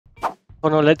So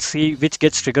now let's see which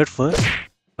gets triggered first,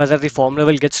 whether the form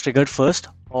level gets triggered first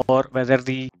or whether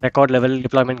the record level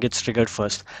deployment gets triggered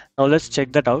first. Now let's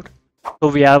check that out. So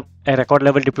we have a record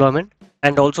level deployment,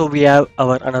 and also we have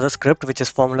our another script which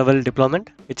is form level deployment,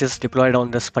 which is deployed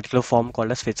on this particular form called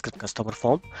as SuiteScript customer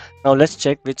form. Now let's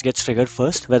check which gets triggered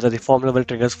first, whether the form level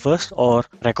triggers first or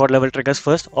record level triggers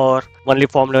first, or only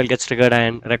form level gets triggered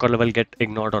and record level get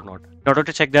ignored or not. In order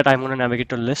to check that, I'm going to navigate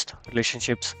to list,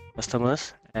 relationships,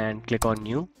 customers, and click on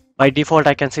new. By default,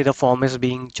 I can see the form is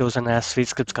being chosen as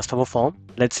SuiteScript customer form.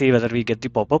 Let's see whether we get the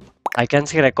pop-up. I can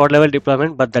see record level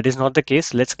deployment, but that is not the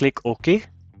case. Let's click OK.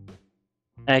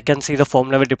 I can see the form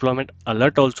level deployment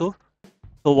alert also.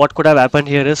 So what could have happened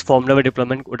here is form level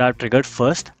deployment would have triggered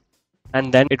first,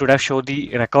 and then it would have showed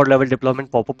the record level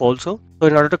deployment pop-up also. So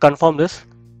in order to confirm this,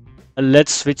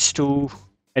 let's switch to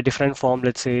a different form.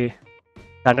 Let's say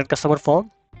standard customer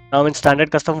form. Now in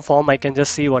standard customer form, I can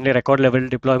just see only record level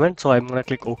deployment. So I'm going to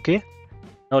click OK.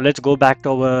 Now let's go back to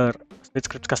our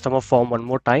SuiteScript customer form one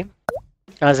more time.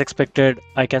 As expected,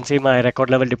 I can see my record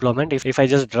level deployment. If I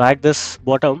just drag this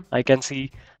bottom, I can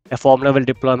see a form level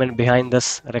deployment behind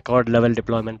this record level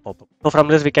deployment pop-up. So from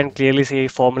this, we can clearly see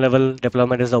form level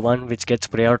deployment is the one which gets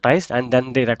prioritized, and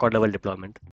then the record level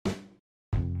deployment.